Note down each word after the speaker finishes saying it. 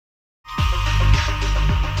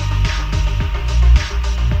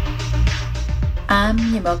I'm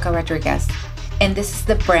Yamilka Rodriguez, and this is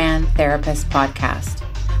the Brand Therapist Podcast,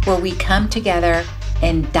 where we come together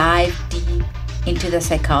and dive deep into the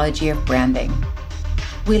psychology of branding.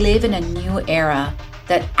 We live in a new era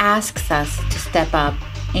that asks us to step up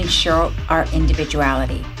and show our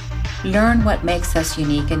individuality. Learn what makes us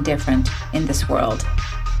unique and different in this world.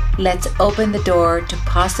 Let's open the door to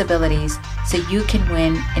possibilities so you can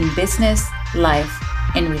win in business, life,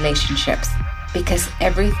 and relationships, because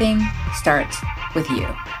everything starts with you.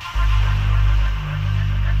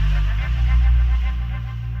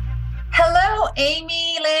 Hello,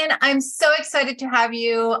 Amy Lynn. I'm so excited to have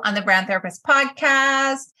you on the Brand Therapist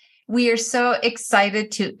Podcast. We are so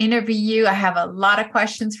excited to interview you. I have a lot of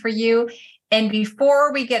questions for you. And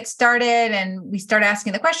before we get started and we start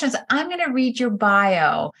asking the questions, I'm going to read your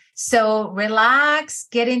bio. So relax,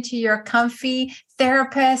 get into your comfy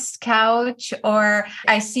therapist couch, or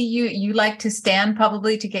I see you like to stand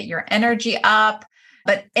probably to get your energy up,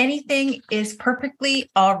 but anything is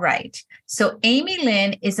perfectly all right. So Amy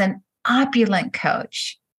Lynn is an opulent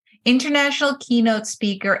coach, international keynote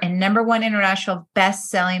speaker, and #1 international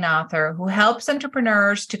best-selling author who helps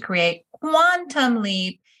entrepreneurs to create quantum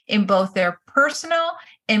leap in both their personal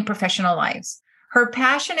and professional lives. Her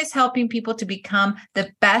passion is helping people to become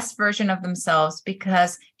the best version of themselves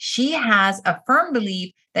because she has a firm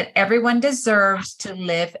belief that everyone deserves to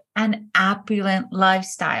live an opulent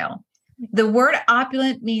lifestyle. The word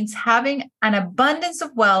opulent means having an abundance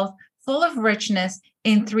of wealth, full of richness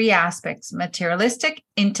in 3 aspects: materialistic,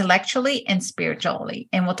 intellectually, and spiritually.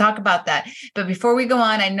 And we'll talk about that. But before we go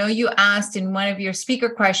on, I know you asked in one of your speaker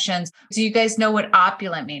questions, do you guys know what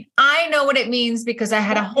opulent means? I know what it means because I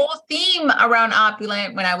had a whole theme around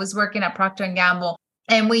opulent when I was working at Procter & Gamble.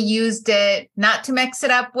 And we used it not to mix it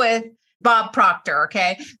up with Bob Proctor,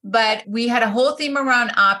 okay? But we had a whole theme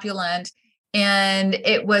around opulent, and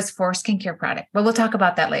it was for skincare product. But we'll talk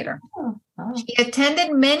about that later. She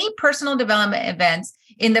attended many personal development events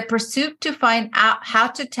in the pursuit to find out how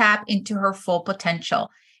to tap into her full potential.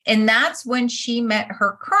 And that's when she met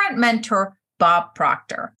her current mentor, Bob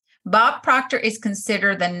Proctor. Bob Proctor is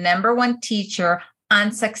considered the #1 teacher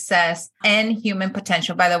on success and human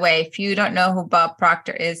potential. By the way, if you don't know who Bob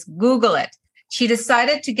Proctor is, Google it. She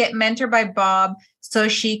decided to get mentored by Bob so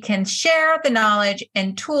she can share the knowledge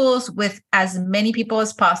and tools with as many people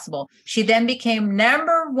as possible. She then became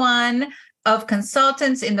 #1 of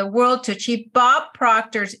consultants in the world to achieve Bob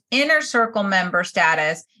Proctor's inner circle member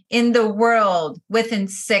status in the world within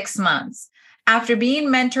 6 months. After being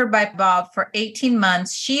mentored by Bob for 18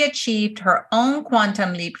 months, she achieved her own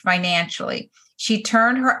quantum leap financially. She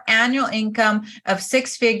turned her annual income of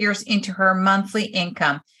 6 figures into her monthly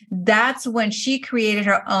income. That's when she created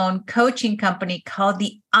her own coaching company called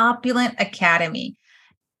the Opulent Academy,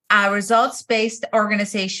 a results-based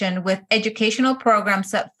organization with educational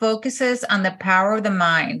programs that focuses on the power of the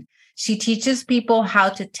mind. She teaches people how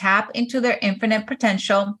to tap into their infinite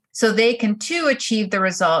potential so they can too achieve the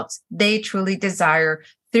results they truly desire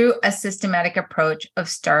through a systematic approach of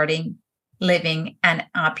starting living an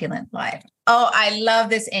opulent life. Oh, I love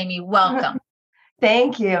this, Amy. Welcome.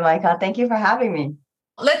 Thank you, Micah. Thank you for having me.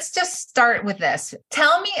 Let's just start with this.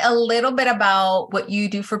 Tell me a little bit about what you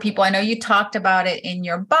do for people. I know you talked about it in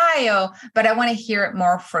your bio, but I want to hear it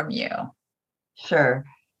more from you. Sure.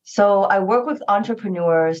 So I work with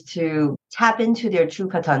entrepreneurs to tap into their true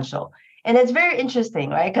potential. And it's very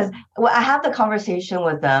interesting, right? Because I have the conversation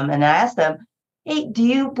with them and I ask them, hey, do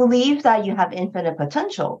you believe that you have infinite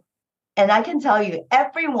potential? And I can tell you,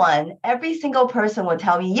 every single person will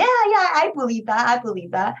tell me, yeah, I believe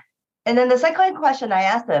that. And then the second question I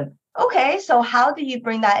asked them, okay, so how do you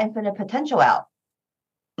bring that infinite potential out?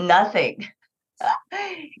 Nothing.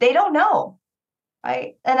 They don't know,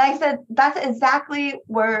 right? And I said, that's exactly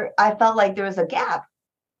where I felt like there was a gap.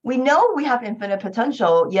 We know we have infinite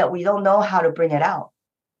potential, yet we don't know how to bring it out.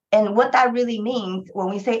 And what that really means when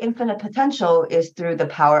we say infinite potential is through the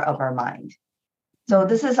power of our mind. So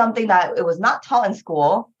this is something that it was not taught in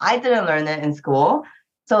school. I didn't learn it in school.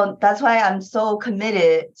 So that's why I'm so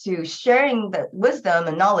committed to sharing the wisdom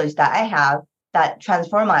and knowledge that I have that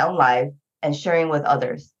transform my own life and sharing with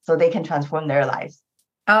others so they can transform their lives.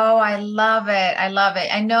 Oh, I love it. I love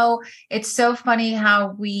it. I know it's so funny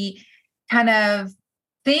how we kind of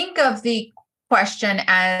think of the question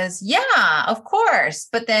as, yeah, of course.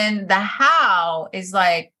 But then the how is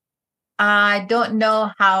like, I don't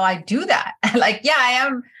know how I do that. Like, yeah, I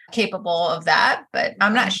am capable of that, but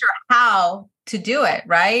I'm not sure how to do it,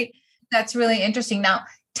 right? That's really interesting. Now,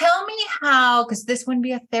 tell me how, because this wouldn't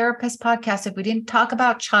be a therapist podcast if we didn't talk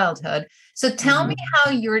about childhood. So tell me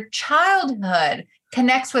how your childhood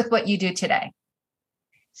connects with what you do today.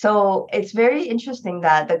 So it's very interesting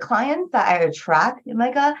that the clients that I attract,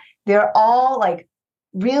 Mega, they're all like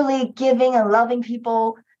really giving and loving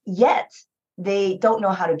people, yet they don't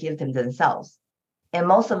know how to give them themselves. And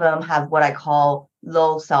most of them have what I call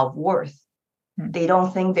low self-worth. They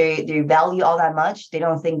don't think they value all that much. They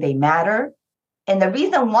don't think they matter. And the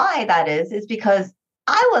reason why that is because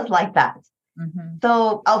I was like that. Mm-hmm.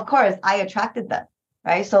 So of course I attracted them,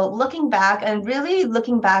 right? So looking back and really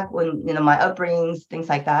looking back when, my upbringings, things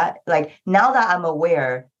like that, like now that I'm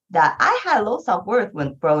aware that I had low self-worth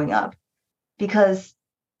when growing up, because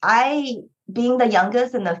being the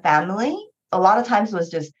youngest in the family, a lot of times was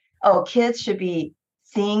just, oh, kids should be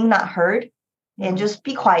seen, not heard, and just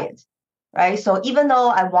be quiet, right? So even though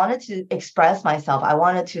I wanted to express myself, I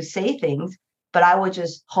wanted to say things, but I would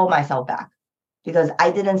just hold myself back because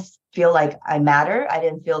I didn't feel like I matter. I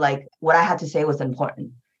didn't feel like what I had to say was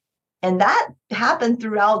important. And that happened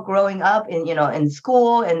throughout growing up in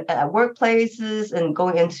school and at workplaces and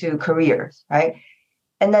going into careers, right?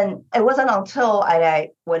 And then it wasn't until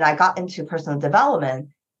when I got into personal development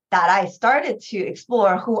that I started to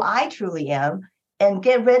explore who I truly am and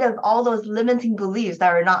get rid of all those limiting beliefs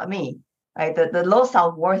that are not me, right? The low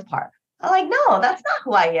self-worth part. I'm like, no, that's not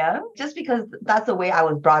who I am. Just because that's the way I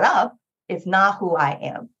was brought up, it's not who I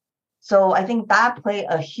am. So I think that played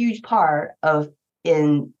a huge part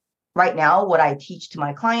in right now what I teach to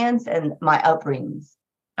my clients and my upbringings.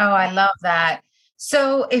 Oh, I love that.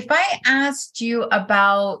 So if I asked you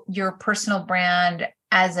about your personal brand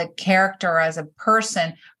as a character, as a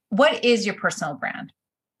person, what is your personal brand?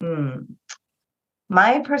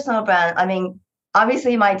 My personal brand, I mean,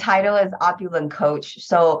 obviously my title is Opulent Coach.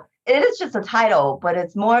 So it is just a title, but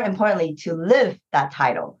it's more importantly to live that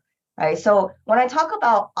title, right? So when I talk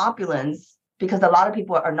about opulence, because a lot of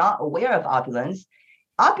people are not aware of opulence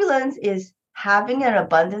is having an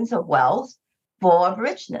abundance of wealth full of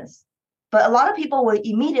richness. But a lot of people will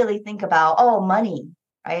immediately think about, oh, money,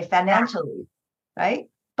 right? Financially, right?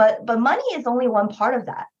 But money is only one part of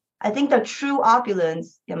that. I think the true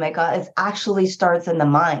opulence, Yameka, is actually starts in the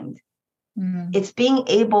mind. It's being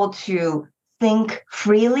able to think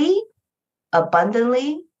freely,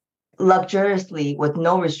 abundantly, luxuriously with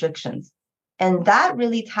no restrictions. And that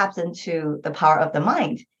really taps into the power of the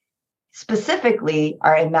mind, specifically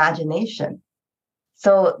our imagination.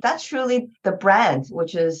 So that's truly the brand,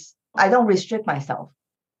 which is I don't restrict myself.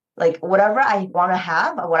 Like whatever I want to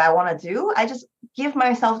have, what I want to do, I just give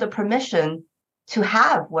myself the permission to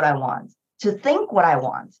have what I want, to think what I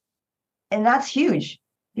want. And that's huge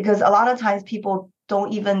because a lot of times people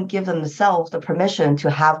don't even give themselves the permission to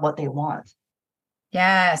have what they want.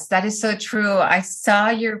 Yes, that is so true. I saw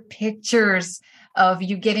your pictures of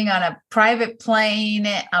you getting on a private plane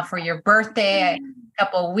for your birthday a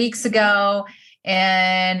couple of weeks ago.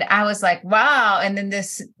 And I was like, wow. And then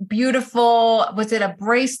this beautiful, was it a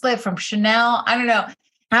bracelet from Chanel? I don't know.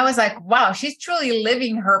 I was like, wow, she's truly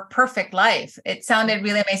living her perfect life. It sounded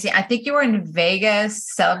really amazing. I think you were in Vegas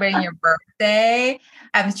celebrating your birthday.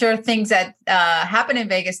 I'm sure things that happen in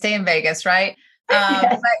Vegas stay in Vegas, right?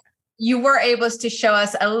 Yes. But you were able to show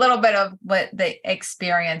us a little bit of what the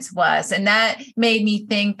experience was. And that made me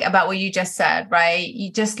think about what you just said, right?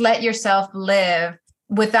 You just let yourself live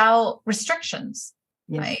without restrictions,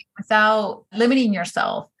 Yes. right? Without limiting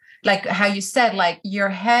yourself. Like how you said, like your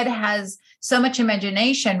head has so much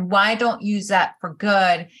imagination. Why don't use that for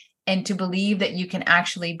good and to believe that you can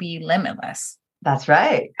actually be limitless? That's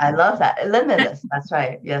right. I love that. Limitless. That's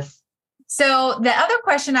right. Yes. So the other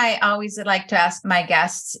question I always like to ask my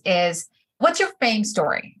guests is, what's your fame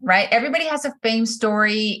story, right? Everybody has a fame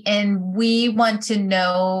story and we want to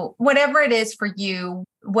know whatever it is for you,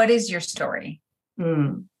 what is your story?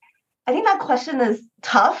 I think that question is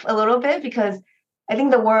tough a little bit because I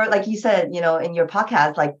think the word, like you said, in your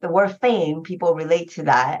podcast, like the word fame, people relate to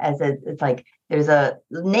that as it's like there's a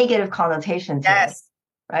negative connotation to it,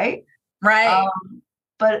 right? Right.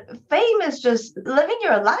 But fame is just living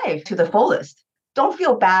your life to the fullest. Don't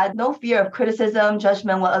feel bad. No fear of criticism,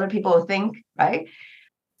 judgment, what other people will think, right?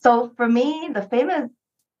 So for me, the famous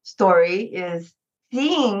story is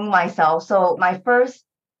seeing myself. So my first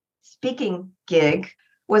speaking gig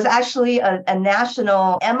was actually a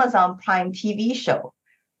national Amazon Prime TV show,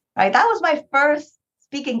 right? That was my first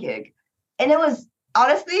speaking gig. And it was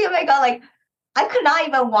honestly, oh my God, like I could not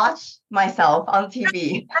even watch myself on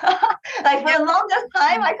TV. Like for the longest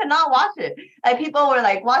time, I could not watch it. Like people were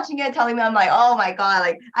like watching it, telling me, I'm like, oh my God,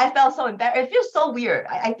 like I felt so embarrassed. It feels so weird.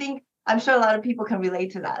 I think I'm sure a lot of people can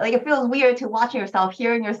relate to that. Like it feels weird to watching yourself,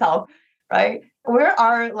 hearing yourself, right? We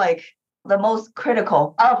are like the most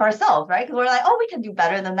critical of ourselves, right? Because we're like, oh, we can do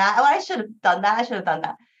better than that. Oh, I should have done that. I should have done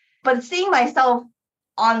that. But seeing myself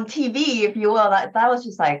on TV, if you will, that was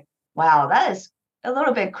just like, wow, that is a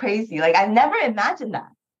little bit crazy. Like I never imagined that.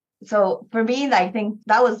 So for me, I think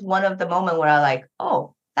that was one of the moments where I like,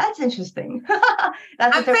 oh, that's interesting. That's a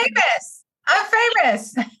I'm different. famous. I'm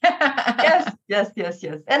famous. Yes, yes, yes,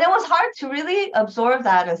 yes. And it was hard to really absorb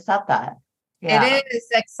that and accept that. It Yeah. is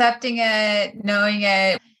accepting it, knowing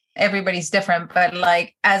it. Everybody's different, but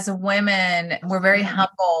like as women, we're very Mhm.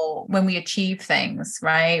 humble when we achieve things,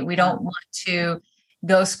 right? We Yeah. don't want to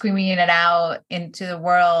go screaming it out into the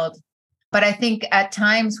world. But I think at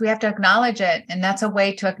times we have to acknowledge it, and that's a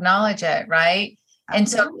way to acknowledge it, right? And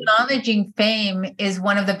so Absolutely. acknowledging fame is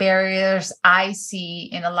one of the barriers I see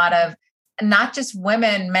in a lot of not just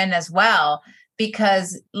women, men as well,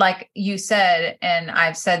 because like you said, and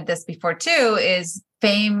I've said this before too, is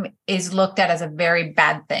fame is looked at as a very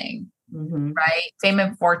bad thing, Hmm. right? Fame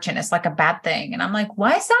and fortune is like a bad thing. And I'm like,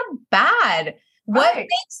 why is that bad? What Right.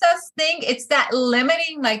 makes us think it's that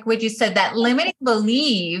limiting, like what you said, that limiting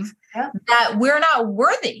belief Yeah. that we're not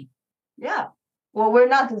worthy? Yeah. Well, we're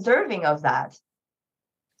not deserving of that.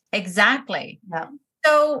 Exactly. Yeah.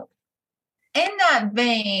 So, in that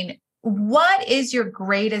vein, what is your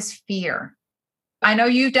greatest fear? I know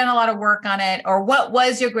you've done a lot of work on it, or what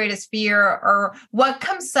was your greatest fear, or what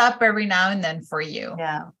comes up every now and then for you?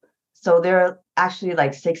 Yeah. So there are actually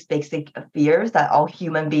like six basic fears that all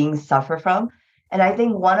human beings suffer from. And I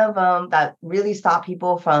think one of them that really stop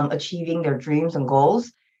people from achieving their dreams and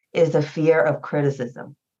goals is the fear of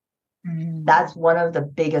criticism. Mm. That's one of the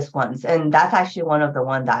biggest ones. And that's actually one of the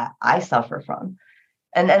ones that I suffer from.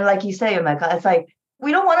 And like you say, Emeka, it's like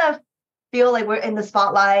we don't want to feel like we're in the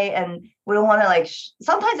spotlight, and we don't want to like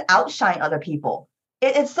sometimes outshine other people.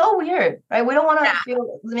 It's so weird, right? We don't want Yeah. to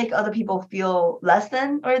feel make other people feel less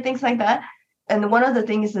than or things like that. And one of the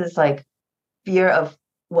things is like fear of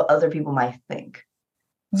what other people might think.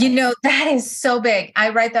 You know, that is so big. I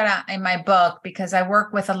write that out in my book because I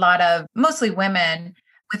work with a lot of mostly women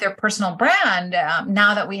with their personal brand.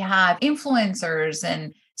 Now that we have influencers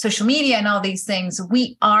and social media and all these things,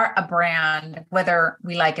 we are a brand, whether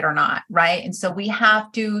we like it or not. Right. And so we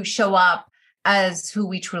have to show up as who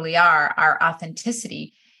we truly are, our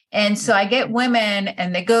authenticity. And so I get women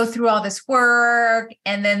and they go through all this work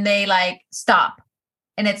and then they like stop.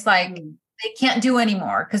 And it's like they can't do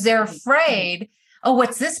anymore because they're afraid. Oh,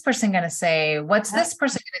 what's this person going to say? What's this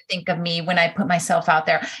person going to think of me when I put myself out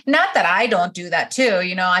there? Not that I don't do that too.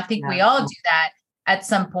 You know, I think we all do that at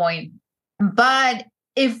some point. But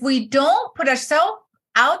if we don't put ourselves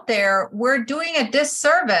out there, we're doing a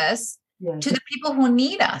disservice Yes. to the people who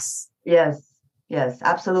need us. Yes. Yes,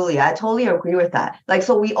 absolutely. I totally agree with that. Like,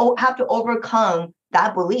 so we have to overcome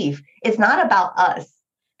that belief. It's not about us.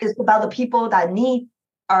 It's about the people that need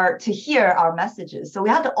to hear our messages. So we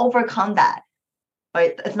have to overcome that.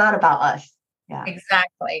 But it's not about us. Yeah.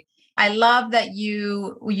 Exactly. I love that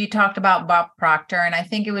you talked about Bob Proctor, and I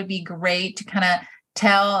think it would be great to kind of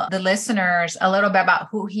tell the listeners a little bit about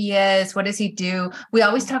who he is, what does he do? We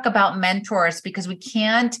always talk about mentors because we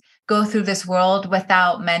can't go through this world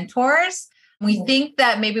without mentors. We think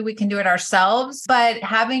that maybe we can do it ourselves, but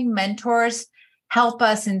having mentors help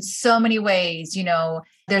us in so many ways. You know,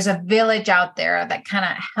 there's a village out there that kind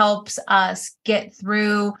of helps us get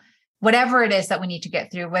through whatever it is that we need to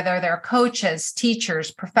get through, whether they're coaches,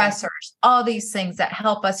 teachers, professors, all these things that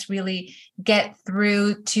help us really get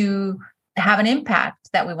through to have an impact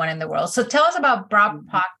that we want in the world. So tell us about Bob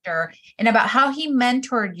Proctor and about how he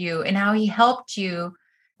mentored you and how he helped you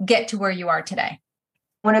get to where you are today.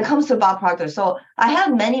 When it comes to Bob Proctor, so I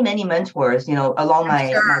had many, many mentors, you know, along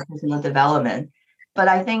my personal development. But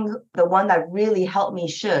I think the one that really helped me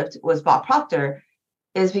shift was Bob Proctor,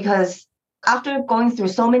 is because after going through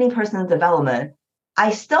so many personal development,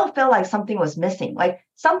 I still felt like something was missing. Like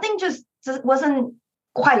something just wasn't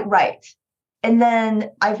quite right. And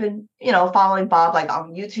then I've been, you know, following Bob like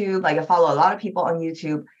on YouTube, like I follow a lot of people on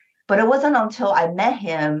YouTube. But it wasn't until I met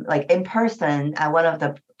him like in person at one of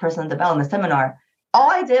the personal development seminar. All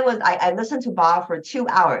I did was I listened to Bob for 2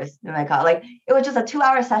 hours. Oh my God, like it was just a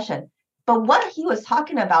 2-hour session. But what he was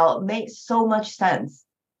talking about made so much sense.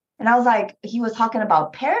 And I was like, he was talking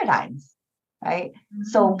about paradigms, right? Mm-hmm.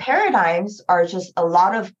 So paradigms are just a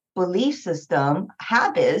lot of belief system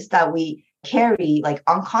habits that we carry like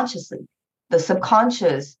unconsciously, the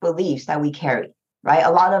subconscious beliefs that we carry, right?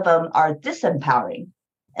 A lot of them are disempowering.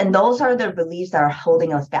 And those are the beliefs that are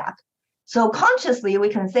holding us back. So consciously, we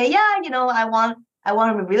can say, yeah, you know, I want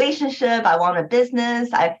a relationship, I want a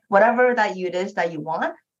business, whatever that it is that you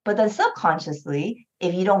want. But then subconsciously,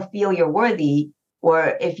 if you don't feel you're worthy,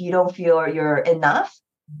 or if you don't feel you're enough,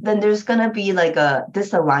 then there's going to be like a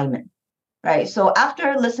disalignment. right? So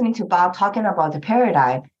after listening to Bob talking about the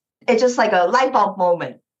paradigm, it's just like a light bulb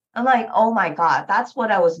moment. I'm like, oh my God, that's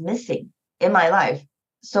what I was missing in my life.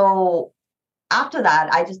 So after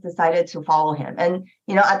that, I just decided to follow him. And,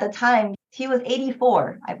 at the time, he was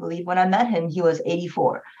 84. I believe when I met him, he was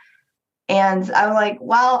 84. And I'm like,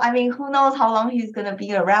 well, I mean, who knows how long he's going to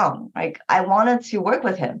be around? Like, I wanted to work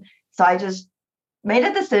with him. So I just made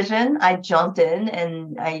a decision. I jumped in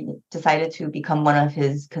and I decided to become one of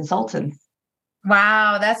his consultants.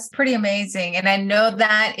 Wow, that's pretty amazing. And I know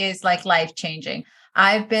that is like life changing.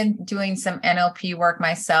 I've been doing some NLP work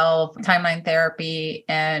myself, timeline therapy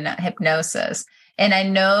and hypnosis. And I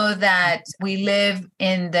know that we live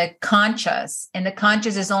in the conscious, and the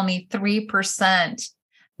conscious is only 3%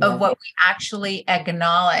 of what we actually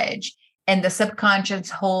acknowledge. And the subconscious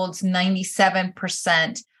holds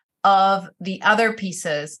 97% of the other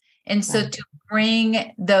pieces. And so to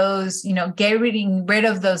bring those, getting rid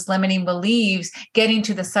of those limiting beliefs, getting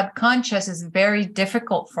to the subconscious is very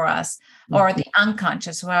difficult for us, or the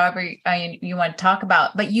unconscious, however you want to talk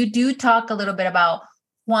about. But you do talk a little bit about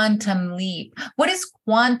quantum leap. What is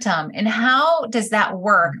quantum and how does that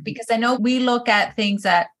work? Because I know we look at things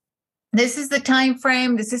that this is the time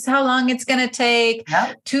frame, this is how long it's going to take,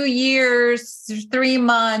 2 years, 3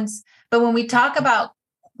 months. But when we talk about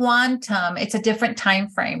quantum, it's a different time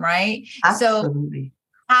frame, right? Absolutely.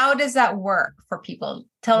 So how does that work for people?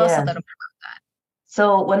 Tell us a little bit about that.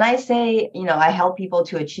 So when I say, I help people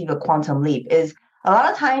to achieve a quantum leap, is a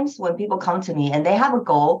lot of times when people come to me and they have a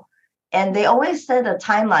goal and they always set a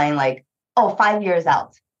timeline like, 5 years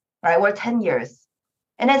out, right? Or 10 years.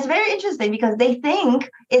 And it's very interesting because they think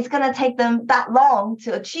it's going to take them that long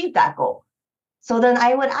to achieve that goal. So then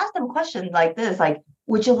I would ask them questions like this, like,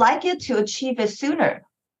 would you like it to achieve it sooner?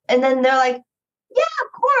 And then they're like, yeah,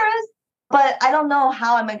 of course, but I don't know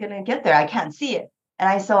how am I going to get there. I can't see it. And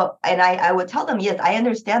I would tell them, yes, I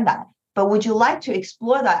understand that, but would you like to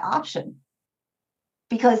explore that option?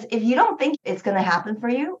 Because if you don't think it's going to happen for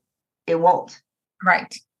you, it won't.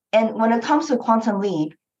 Right. And when it comes to quantum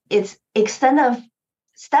leap, it's extent of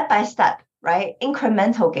step by step, right?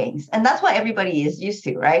 Incremental gains. And that's what everybody is used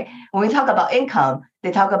to, right? When we talk about income,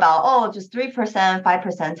 they talk about, just 3%, 5%,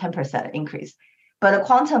 10% increase. But a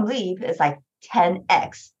quantum leap is like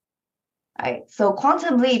 10x, right? So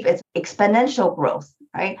quantum leap is exponential growth,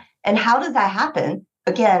 right? And how does that happen?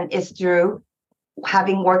 Again, it's through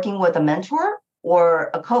working with a mentor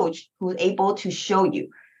or a coach who's able to show you.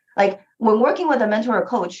 Like when working with a mentor or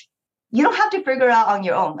coach, you don't have to figure it out on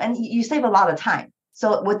your own and you save a lot of time.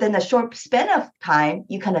 So within a short span of time,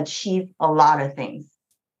 you can achieve a lot of things.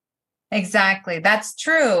 Exactly. That's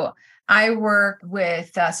true. I work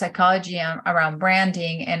with psychology around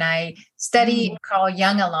branding, and I study Carl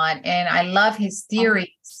Jung a lot, and I love his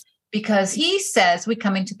theories because he says we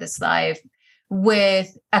come into this life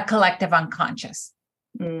with a collective unconscious.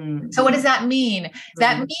 So what does that mean?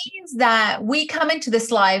 That means that we come into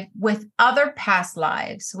this life with other past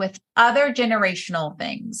lives, with other generational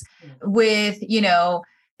things, with,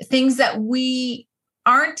 things that we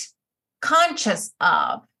aren't conscious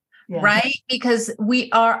of, right? Because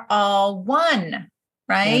we are all one,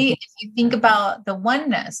 right? If you think about the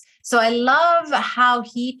oneness. So I love how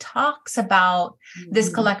he talks about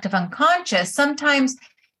this collective unconscious. Sometimes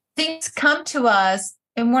things come to us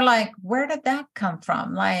and we're like, where did that come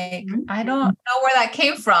from? Like, I don't know where that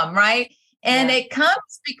came from, right? And it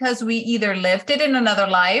comes because we either lived it in another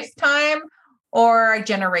lifetime or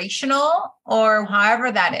generational or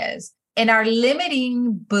however that is. And our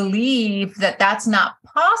limiting belief that that's not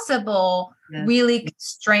possible really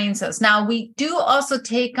constrains us. Now, we do also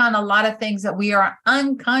take on a lot of things that we are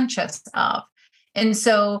unconscious of. And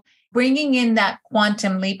so bringing in that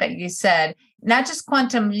quantum leap that you said, not just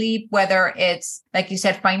quantum leap, whether it's, like you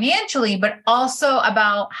said, financially, but also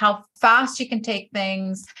about how fast you can take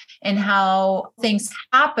things and how things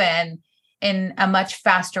happen in a much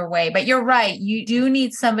faster way. But you're right. You do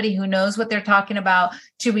need somebody who knows what they're talking about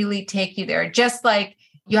to really take you there. Just like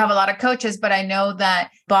you have a lot of coaches, but I know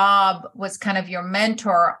that Bob was kind of your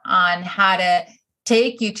mentor on how to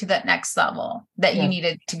take you to that next level that you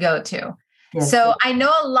needed to go to. So I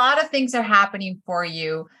know a lot of things are happening for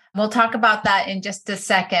you. We'll talk about that in just a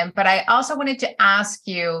second. But I also wanted to ask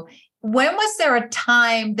you, when was there a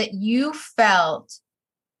time that you felt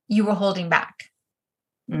you were holding back?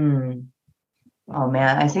 Oh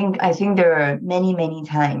man, I think there are many, many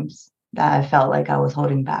times that I felt like I was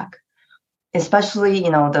holding back, especially,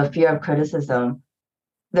 the fear of criticism.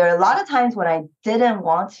 There are a lot of times when I didn't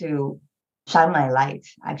want to shine my light,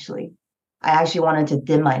 actually. I actually wanted to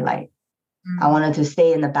dim my light. I wanted to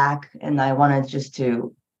stay in the back and I wanted just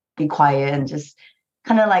to be quiet and just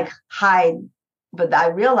kind of like hide. But I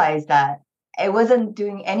realized that it wasn't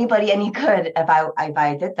doing anybody any good if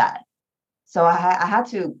I did that. So I had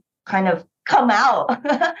to kind of come out,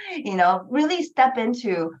 really step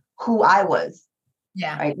into who I was,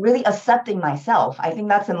 Yeah. right? Really accepting myself. I think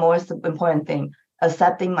that's the most important thing,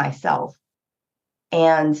 accepting myself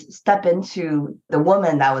and step into the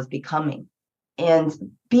woman that I was becoming and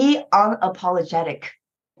be unapologetic.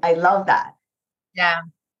 I love that. Yeah.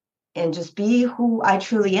 And just be who I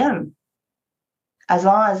truly am. As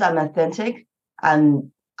long as I'm authentic,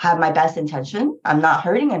 I'm have my best intention, I'm not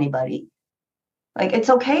hurting anybody. Like it's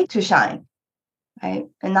okay to shine, right?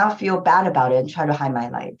 And not feel bad about it and try to hide my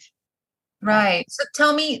light. Right. So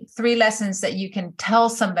tell me 3 lessons that you can tell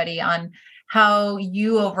somebody on how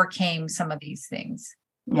you overcame some of these things.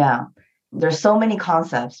 Yeah. There's so many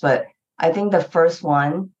concepts, but I think the first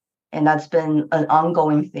one, and that's been an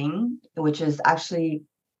ongoing thing, which is actually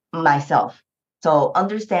myself. So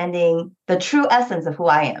understanding the true essence of who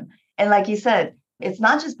I am. And like you said, it's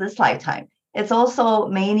not just this lifetime, it's also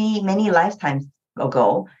many, many lifetimes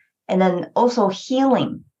ago. And then also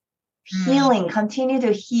healing, continue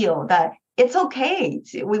to heal that it's okay.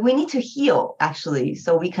 We need to heal actually,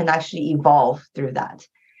 so we can actually evolve through that.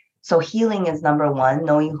 So healing is number one,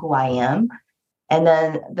 knowing who I am. And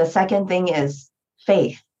then the second thing is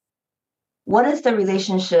faith. What is the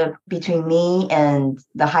relationship between me and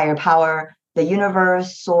the higher power, the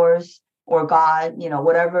universe, source, or God,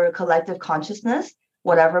 whatever collective consciousness,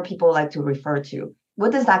 whatever people like to refer to?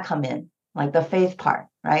 What does that come in? Like the faith part,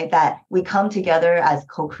 right? That we come together as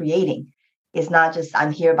co-creating. It's not just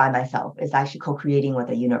I'm here by myself. It's actually co-creating with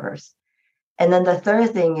the universe. And then the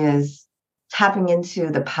third thing is tapping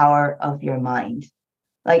into the power of your mind.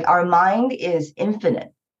 Like our mind is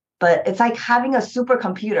infinite, but it's like having a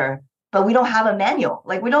supercomputer, but we don't have a manual.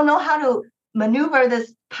 Like we don't know how to maneuver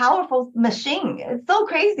this powerful machine. It's so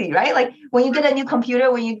crazy, right? Like when you get a new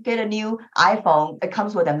computer, when you get a new iPhone, it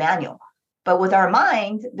comes with a manual. But with our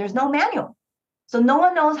mind, there's no manual. So no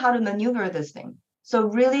one knows how to maneuver this thing. So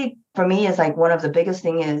really, for me, it's like one of the biggest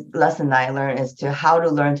lesson that I learned is to how to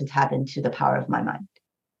learn to tap into the power of my mind.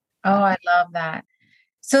 Oh, I love that.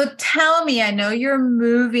 So tell me, I know you're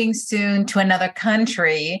moving soon to another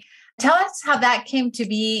country. Tell us how that came to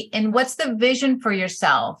be and what's the vision for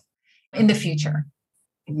yourself in the future?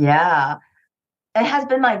 Yeah, it has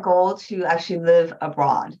been my goal to actually live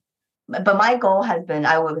abroad. But my goal has been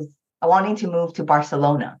I was wanting to move to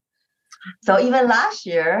Barcelona. So even last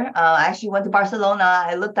year, I actually went to Barcelona.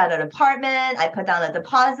 I looked at an apartment, I put down a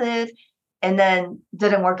deposit, and then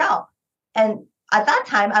didn't work out. And at that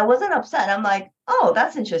time, I wasn't upset. I'm like, oh,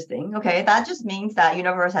 that's interesting. Okay, that just means that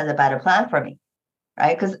universe has a better plan for me,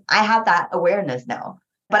 right? Because I have that awareness now,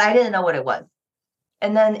 but I didn't know what it was.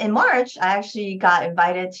 And then in March, I actually got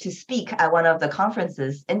invited to speak at one of the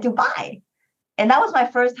conferences in Dubai. And that was my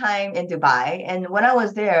first time in Dubai. And when I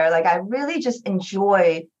was there, like I really just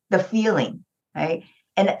enjoyed the feeling, right?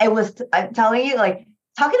 And I'm telling you, like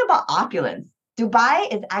talking about opulence,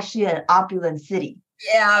 Dubai is actually an opulent city.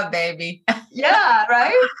 Yeah, baby. Yeah,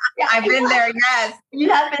 right? Yeah, I've been there, yes. You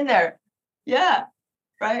have been there. Yeah,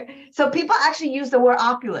 right? So people actually use the word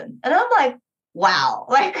opulent. And I'm like, wow,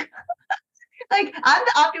 like I'm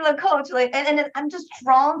the opulent coach. Like, and I'm just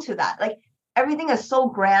drawn to that. Like everything is so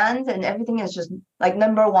grand and everything is just like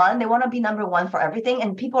number one. They want to be number one for everything.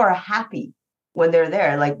 And people are happy when they're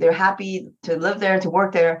there. Like they're happy to live there, to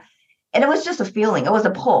work there. And it was just a feeling. It was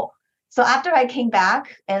a pull. So after I came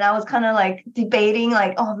back and I was kind of like debating,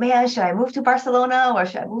 like, oh man, should I move to Barcelona or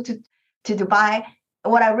should I move to Dubai?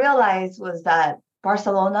 And what I realized was that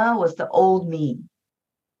Barcelona was the old me.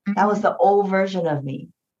 That was the old version of me.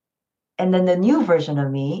 And then the new version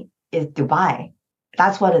of me is Dubai.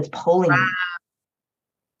 That's what it's pulling me.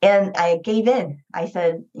 And I gave in. I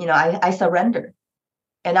said, I surrendered.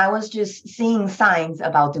 And I was just seeing signs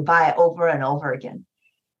about Dubai over and over again.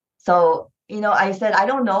 So, I said, I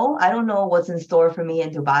don't know. I don't know what's in store for me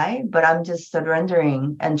in Dubai, but I'm just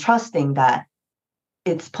surrendering and trusting that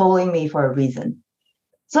it's pulling me for a reason.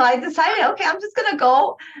 So I decided, okay, I'm just going to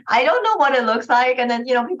go. I don't know what it looks like. And then,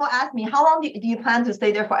 people ask me, how long do you plan to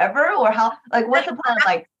stay there forever? Or what's the plan?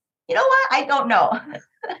 Like, you know what? I don't know.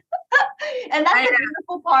 And that's the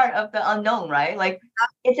beautiful part of the unknown, right? Like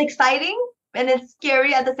it's exciting and it's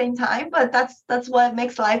scary at the same time, but that's what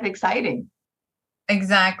makes life exciting.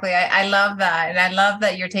 Exactly. I love that. And I love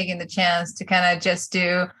that you're taking the chance to kind of just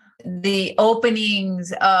do the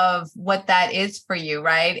openings of what that is for you,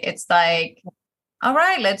 right? It's like, all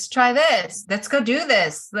right, let's try this. Let's go do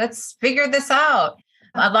this. Let's figure this out.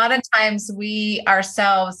 A lot of times we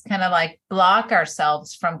ourselves kind of like block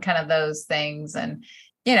ourselves from kind of those things. And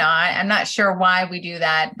I'm not sure why we do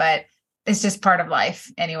that, but it's just part of life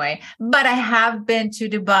anyway. But I have been to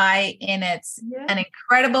Dubai, and it's an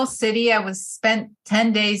incredible city. I spent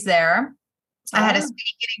 10 days there. I had a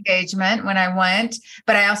speaking engagement when I went,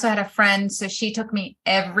 but I also had a friend, so she took me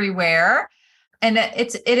everywhere. And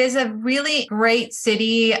it is a really great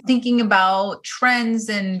city, thinking about trends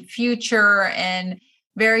and future, and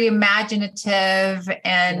very imaginative,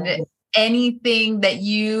 and anything that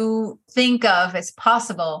you think of is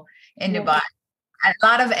possible in Dubai. A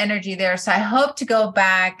lot of energy there. So I hope to go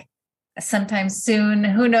back sometime soon.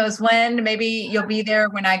 Who knows when? Maybe you'll be there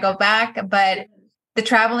when I go back, but the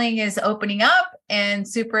traveling is opening up, and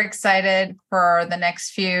super excited for the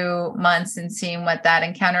next few months and seeing what that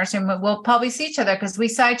encounters. And we'll probably see each other, because we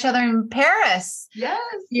saw each other in Paris a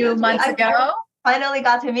few months ago. Finally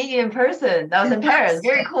got to meet you in person. That was in Paris.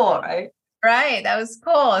 Very cool, right? Right. That was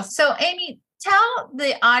cool. So Amy, tell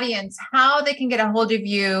the audience how they can get a hold of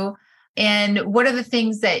you, and what are the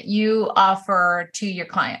things that you offer to your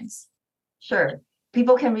clients? Sure.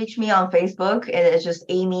 People can reach me on Facebook, and it's just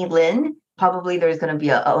Amy Lin. Probably there's going to be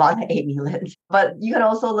a lot of Amy Lins, but you can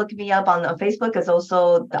also look me up on Facebook. It's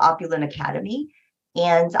also the Opulent Academy.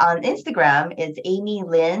 And on Instagram, it's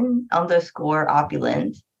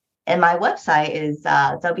AmyLin_opulent. And my website is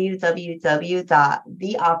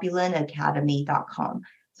www.theopulentacademy.com.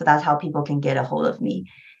 So that's how people can get a hold of me.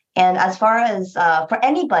 And as far as for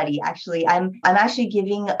anybody, actually, I'm actually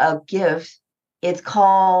giving a gift. It's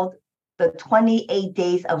called the 28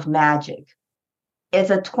 Days of Magic. It's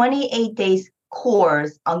a 28 days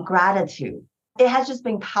course on gratitude. It has just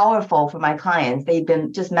been powerful for my clients. They've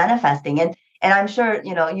been just manifesting. And I'm sure,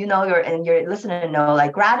 your listener know,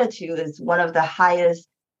 like, gratitude is one of the highest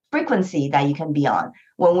frequency that you can be on.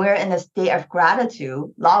 When we're in a state of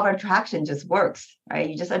gratitude, law of attraction just works, right?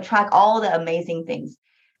 You just attract all the amazing things.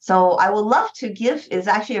 So I would love to give, is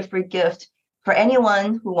actually a free gift for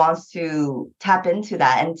anyone who wants to tap into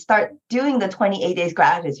that and start doing the 28 days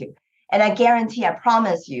gratitude. And I guarantee, I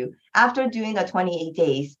promise you, after doing the 28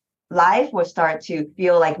 days, life will start to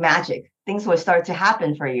feel like magic. Things will start to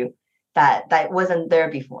happen for you that wasn't there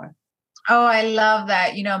before. Oh, I love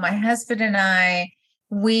that. My husband and I,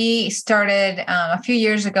 we started a few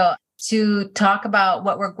years ago to talk about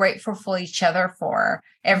what we're grateful for each other for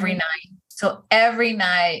every night. So every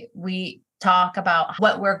night we talk about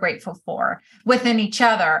what we're grateful for within each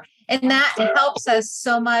other. And that helps us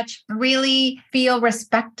so much really feel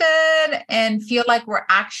respected and feel like we're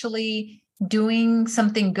actually doing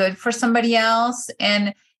something good for somebody else.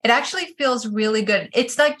 And it actually feels really good.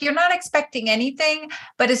 It's like you're not expecting anything,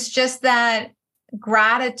 but it's just that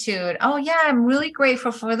gratitude. Oh yeah, I'm really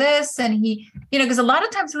grateful for this. And because a lot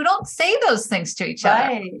of times we don't say those things to each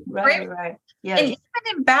other. Right. Yes. And even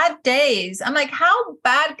in bad days, I'm like, how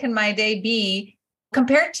bad can my day be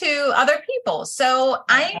compared to other people? So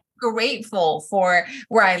I'm grateful for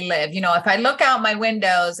where I live. If I look out my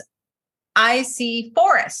windows, I see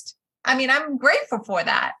forest. I mean, I'm grateful for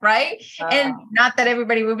that, right? And not that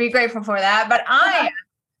everybody would be grateful for that, but I am,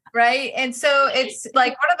 right? And so it's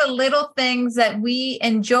like, what are the little things that we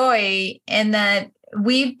enjoy and that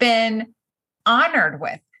we've been honored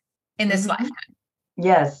with in this lifetime?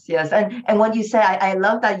 Yes. And what you said, I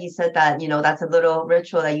love that you said that, that's a little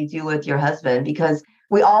ritual that you do with your husband, because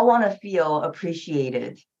we all want to feel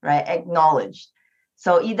appreciated, right? Acknowledged.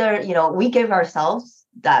 So either, we give ourselves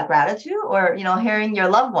that gratitude, or, hearing your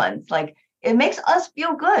loved ones, like, it makes us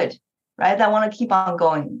feel good, right? That want to keep on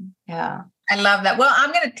going. Yeah. I love that. Well,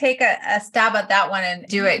 I'm going to take a stab at that one and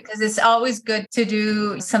do it, because it's always good to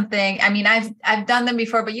do something. I mean, I've done them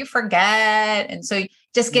before, but you forget. And so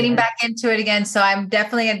just getting back into it again. So I'm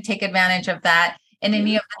definitely going to take advantage of that. And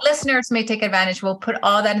any of the listeners may take advantage. We'll put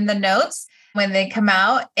all that in the notes when they come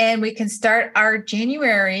out, and we can start our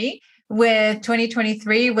January with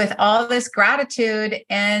 2023 with all this gratitude,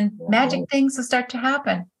 and magic things will start to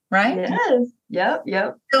happen, right? Yes.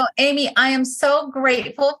 Yep. So Amy, I am so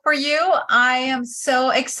grateful for you. I am so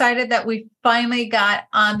excited that we finally got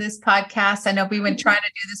on this podcast. I know we've been trying to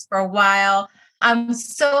do this for a while. I'm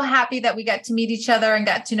so happy that we got to meet each other and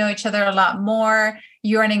got to know each other a lot more.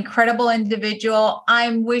 You're an incredible individual.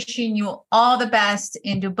 I'm wishing you all the best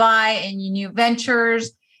in Dubai and your new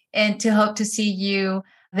ventures, and to hope to see you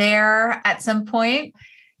there at some point.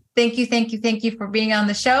 Thank you for being on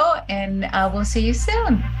the show, and we'll see you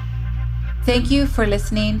soon. Thank you for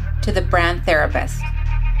listening to The Brand Therapist.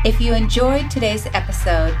 If you enjoyed today's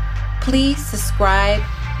episode, please subscribe,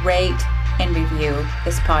 rate, and review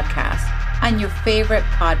this podcast on your favorite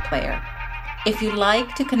pod player. If you'd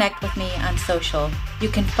like to connect with me on social, you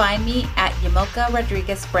can find me at Yamilka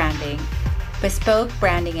Rodriguez Branding, Bespoke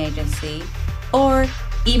Branding Agency, or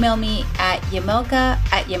email me at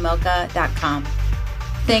yamilka@yamilka.com.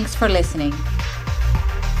 Thanks for listening.